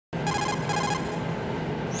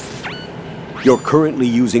You're currently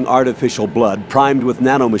using artificial blood primed with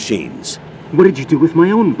nanomachines. What did you do with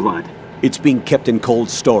my own blood? It's being kept in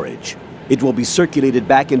cold storage. It will be circulated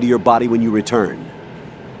back into your body when you return.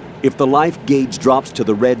 If the life gauge drops to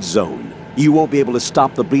the red zone, you won't be able to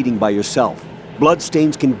stop the bleeding by yourself.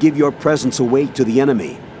 Bloodstains can give your presence away to the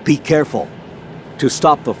enemy. Be careful. To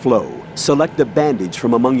stop the flow, select a bandage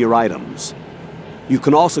from among your items. You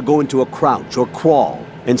can also go into a crouch or crawl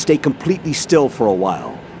and stay completely still for a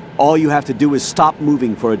while. All you have to do is stop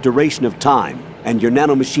moving for a duration of time, and your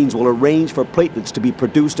nanomachines will arrange for platelets to be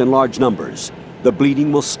produced in large numbers. The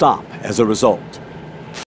bleeding will stop as a result.